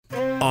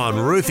On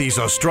Ruthie's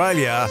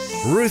Australia,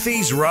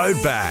 Ruthie's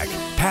Roadback,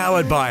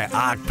 powered by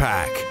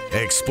ArcPack,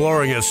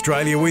 exploring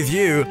Australia with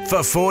you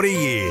for 40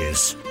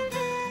 years.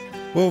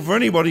 Well, for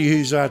anybody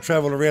who's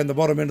travelled around the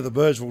bottom end of the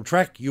Birdsville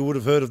track, you would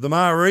have heard of the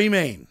Maori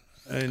Man.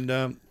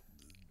 And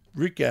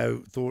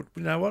Rico thought,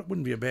 you know what,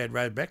 wouldn't be a bad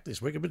road back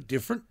this week, a bit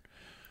different.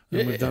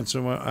 And we've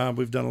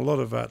done a lot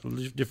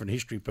of different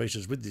history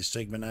pieces with this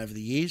segment over the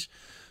years.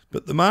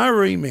 But the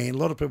Maori Man, a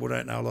lot of people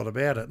don't know a lot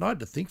about it. And I had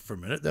to think for a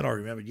minute. Then I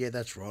remembered, yeah,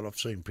 that's right. I've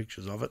seen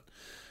pictures of it.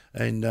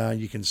 And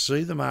you can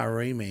see the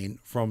Maori Man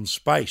from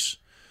space.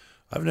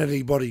 I haven't had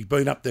anybody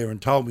been up there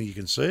and told me you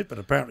can see it, but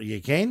apparently you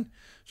can.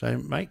 So,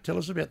 mate, tell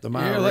us about the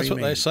Maori Man. Yeah, that's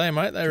what they say,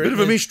 mate. It's a bit of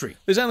a mystery.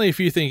 There's only a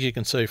few things you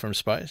can see from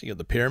space. You've got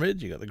the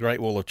pyramids, you've got the Great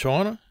Wall of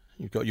China,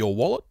 you've got your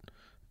wallet,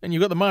 and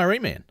you've got the Maori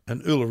Man.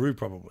 And Uluru,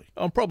 probably.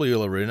 Oh, probably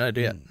Uluru, no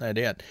doubt, no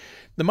doubt.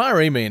 The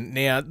Maori Man,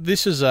 now,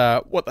 this is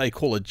what they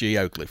call a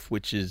geoglyph,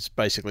 which is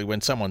basically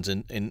when someone's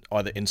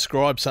either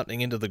inscribed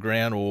something into the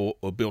ground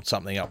or built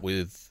something up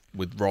with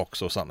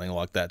rocks or something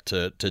like that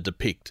to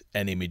depict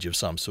an image of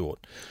some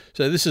sort.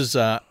 So this is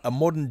a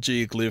modern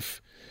geoglyph,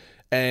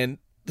 and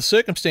the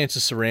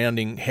circumstances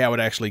surrounding how it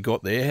actually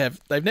got there,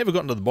 they've never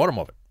gotten to the bottom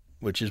of it,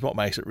 which is what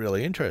makes it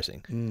really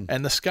interesting.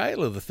 And the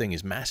scale of the thing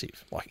is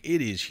massive. Like,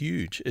 it is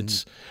huge.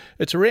 It's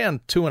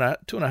around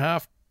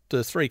 2.5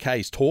 to 3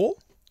 k's tall.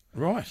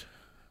 Right.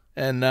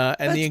 And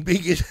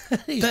big.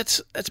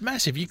 That's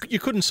massive. You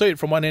couldn't see it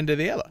from one end to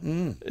the other.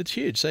 It's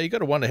huge. So you got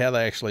to wonder how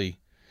they actually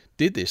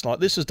did this. Like,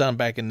 this was done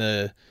back in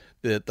the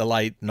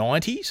late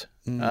 90s.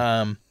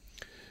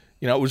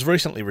 It was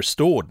recently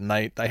restored, and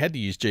they had to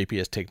use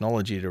GPS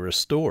technology to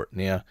restore it.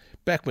 Now,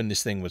 back when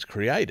this thing was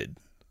created,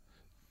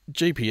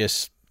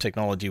 GPS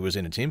technology was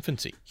in its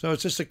infancy. So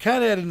it's just a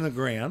cutout in the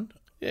ground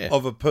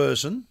of a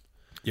person.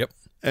 Yep.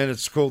 And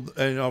it's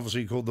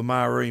obviously called the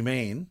Maori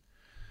Man.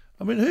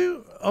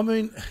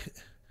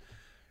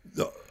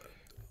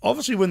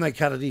 Obviously when they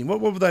cut it in, what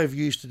would they have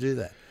used to do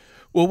that?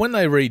 Well, when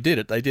they redid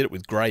it, they did it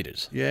with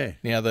graders. Yeah.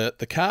 Now,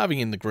 the carving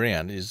in the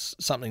ground is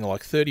something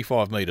like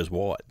 35 metres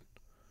wide.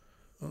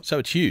 So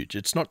it's huge.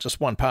 It's not just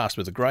one pass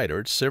with a grader,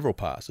 it's several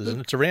passes, and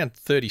it's around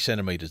 30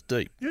 centimetres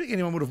deep. Do you think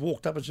anyone would have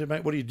walked up and said,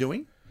 mate, what are you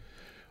doing?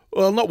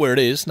 Well, not where it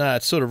is. No,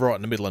 it's sort of right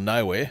in the middle of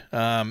nowhere.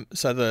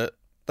 So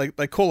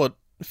they call it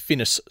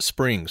Finnis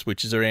Springs,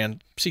 which is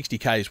around 60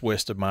 k's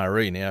west of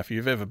Maori. Now, if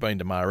you've ever been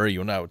to Maori,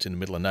 you'll know it's in the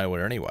middle of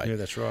nowhere anyway. Yeah,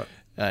 that's right.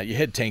 You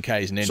head 10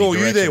 k's in any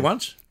direction. Saw you there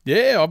once.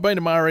 Yeah, I've been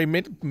to Maori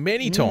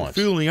many times.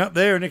 Fueling up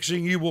there, and next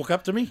thing you walk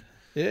up to me.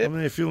 Yeah. I'm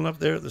there fueling up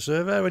there at the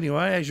servo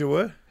anyway, as you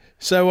were.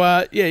 So,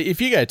 if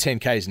you go 10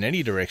 k's in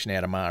any direction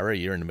out of Maori,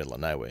 you're in the middle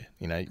of nowhere.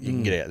 You know, you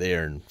can get out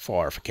there and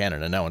fire off a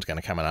cannon and no one's going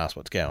to come and ask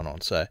what's going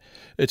on. So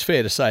it's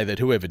fair to say that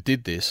whoever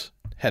did this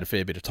had a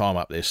fair bit of time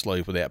up their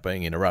sleeve without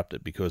being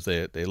interrupted, because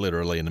they're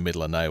literally in the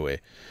middle of nowhere.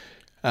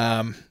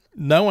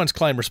 No one's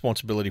claimed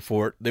responsibility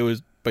for it. There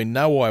was been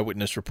no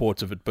eyewitness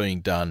reports of it being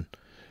done.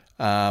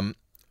 And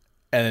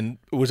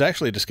it was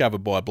actually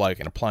discovered by a bloke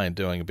in a plane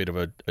doing a bit of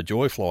a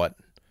joy flight.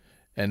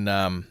 And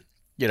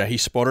he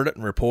spotted it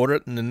and reported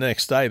it, and the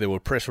next day there were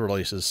press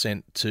releases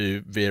sent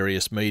to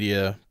various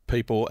media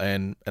people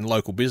and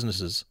local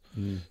businesses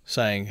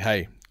saying,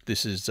 hey,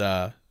 this is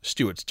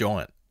Stewart's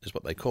Giant, is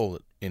what they call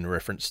it, in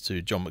reference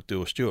to John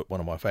McDouall Stewart, one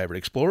of my favourite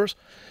explorers,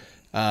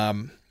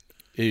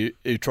 who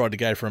tried to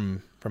go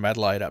from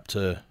Adelaide up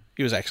to...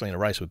 He was actually in a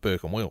race with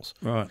Burke and Wills,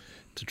 right,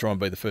 to try and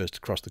be the first to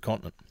cross the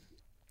continent.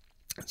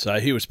 So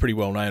he was pretty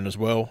well known as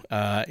well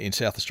in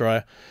South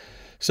Australia.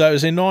 So it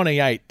was in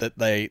 98 that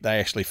they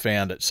actually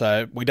found it.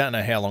 So we don't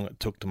know how long it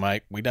took to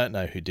make. We don't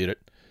know who did it.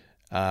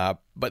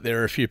 But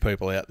there are a few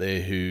people out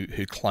there who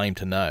claim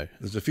to know.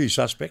 There's a few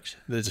suspects.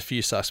 There's a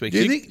few suspects.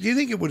 Do you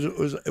think it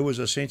was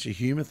a sense of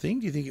humour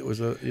thing? Do you think it was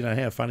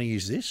how funny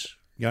is this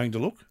going to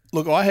look?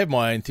 Look, I have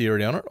my own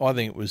theory on it. I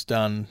think it was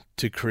done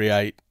to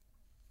create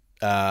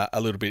a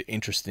little bit of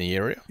interest in the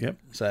area. Yep.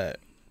 So,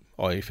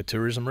 i.e. for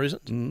tourism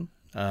reasons.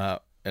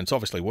 And it's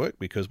obviously worked,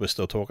 because we're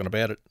still talking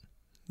about it.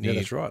 Yeah,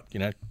 that's right.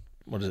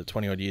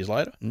 20-odd years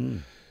later.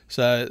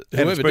 So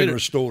whoever it's been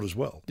restored as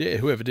well. Yeah,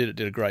 whoever did it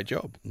did a great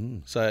job.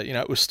 So,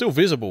 it was still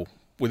visible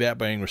without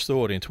being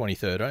restored in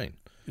 2013.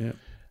 Yeah.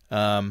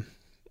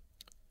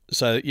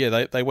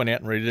 They went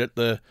out and redid it.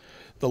 The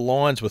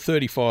lines were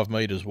 35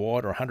 metres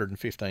wide, or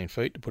 115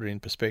 feet, to put it in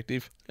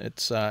perspective.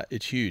 It's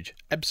huge,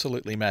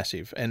 absolutely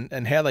massive.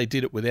 And how they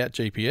did it without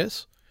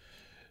GPS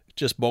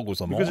just boggles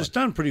the mind. Because it's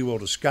done pretty well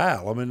to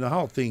scale. I mean, the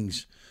whole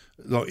thing's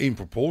like in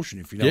proportion,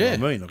 if you know what I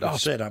mean. Like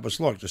it's set up. It's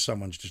like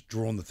someone's just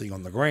drawn the thing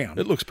on the ground.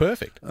 It looks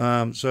perfect.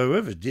 So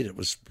whoever did it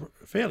was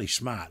fairly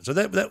smart. So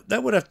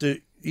that would have to...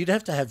 You'd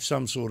have to have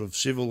some sort of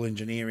civil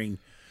engineering...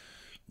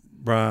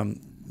 now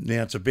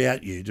it's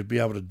about you to be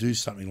able to do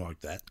something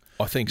like that.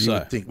 I think you so.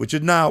 Would think,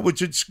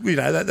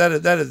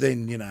 that'd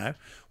then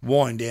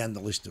wind down the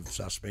list of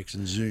suspects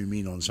and zoom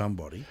in on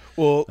somebody.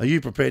 Well, are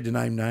you prepared to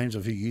name names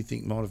of who you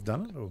think might have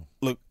done it? Or?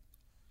 Look,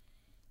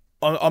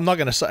 I'm not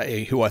going to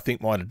say who I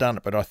think might have done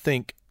it, but I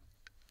think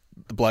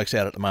the blokes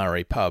out at the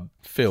Maori pub,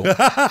 Phil,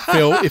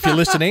 if you're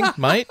listening,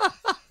 mate,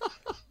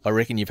 I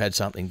reckon you've had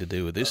something to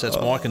do with this. That's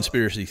my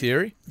conspiracy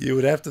theory. You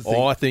would have to think.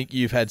 I think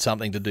you've had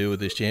something to do with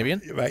this,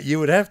 champion. Mate, you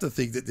would have to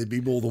think that there'd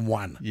be more than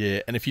one.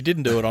 Yeah, and if you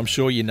didn't do it, I'm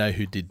sure you know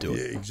who did do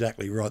Yeah, it.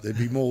 exactly right. There'd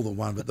be more than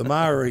one. But the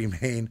Maori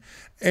man,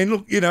 and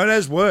look, it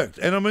has worked.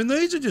 And I mean,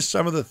 these are just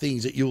some of the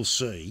things that you'll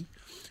see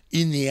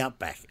in the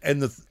outback,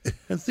 and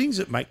and things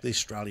that make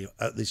this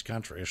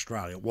country,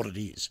 Australia, what it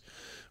is.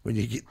 When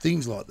you get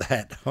things like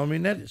that, I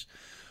mean,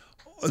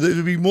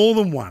 there'd be more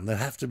than one. There'd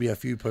have to be a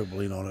few people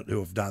in on it who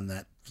have done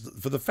that.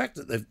 For the fact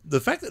that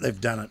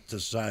they've done it to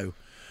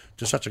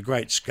such a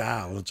great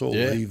scale, and it's all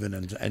even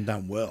and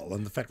done well,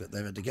 and the fact that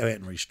they've had to go out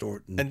and restore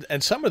it,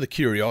 and some of the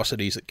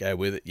curiosities that go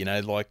with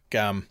it, like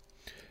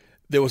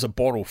there was a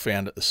bottle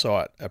found at the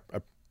site,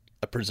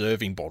 a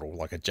preserving bottle,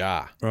 like a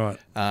jar, right?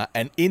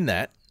 And in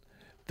that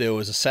there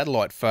was a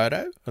satellite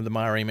photo of the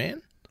Maori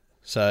man.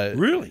 So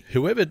really,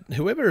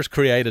 whoever has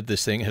created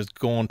this thing has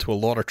gone to a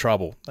lot of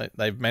trouble.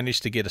 They've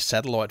managed to get a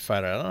satellite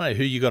photo. I don't know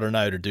who you got to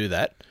know to do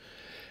that.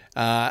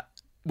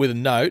 With a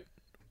note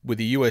with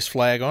the US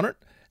flag on it,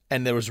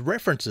 and there was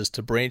references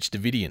to Branch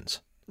Davidians,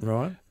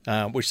 right?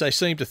 Which they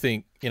seem to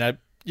think, you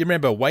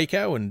remember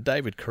Waco and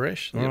David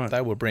Koresh? Right.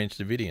 They were Branch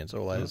Davidians,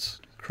 all those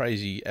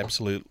crazy,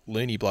 absolute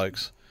loony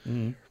blokes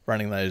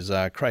running those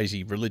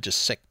crazy religious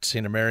sects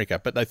in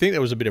America. But they think there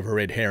was a bit of a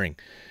red herring.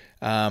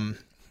 And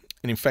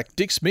in fact,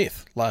 Dick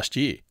Smith last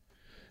year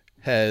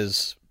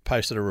has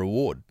posted a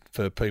reward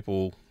for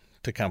people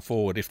to come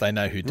forward if they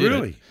know who did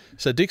it.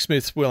 So Dick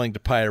Smith's willing to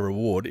pay a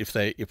reward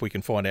if we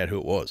can find out who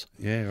it was.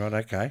 Yeah, right,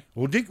 okay.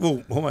 Well,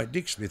 mate,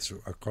 Dick Smith's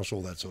across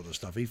all that sort of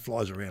stuff. He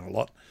flies around a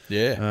lot.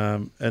 Yeah.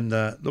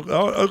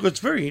 Look, it's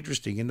very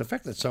interesting, and the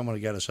fact that someone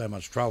would go to so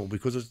much trouble,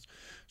 because it's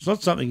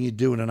not something you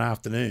do in an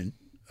afternoon.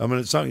 I mean,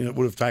 it's something that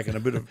would have taken a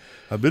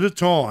bit of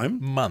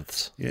time,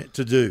 months,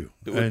 to do.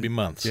 It would be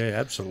months. Yeah,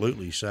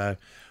 absolutely. So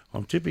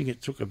I'm tipping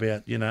it took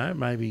about,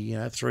 maybe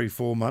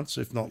 3-4 months,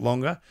 if not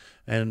longer,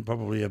 and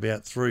probably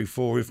about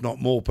 3-4, if not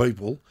more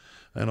people.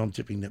 And I'm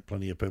tipping that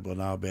plenty of people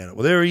know about it.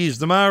 Well, there he is,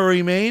 the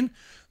Maori man,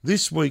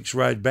 this week's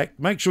Roadback.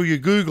 Make sure you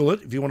Google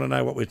it if you want to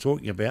know what we're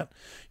talking about.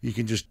 You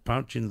can just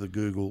punch into the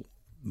Google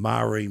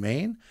Maori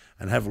man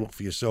and have a look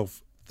for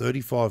yourself.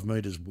 35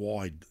 metres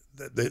wide.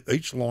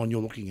 Each line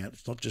you're looking at,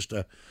 looks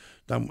like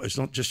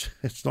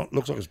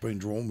it's been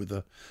drawn with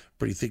a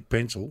pretty thick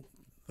pencil.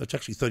 It's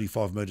actually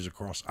 35 metres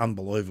across.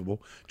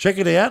 Unbelievable. Check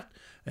it out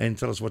and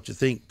tell us what you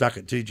think. Duck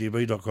at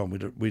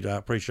tgb.com. We'd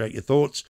appreciate your thoughts.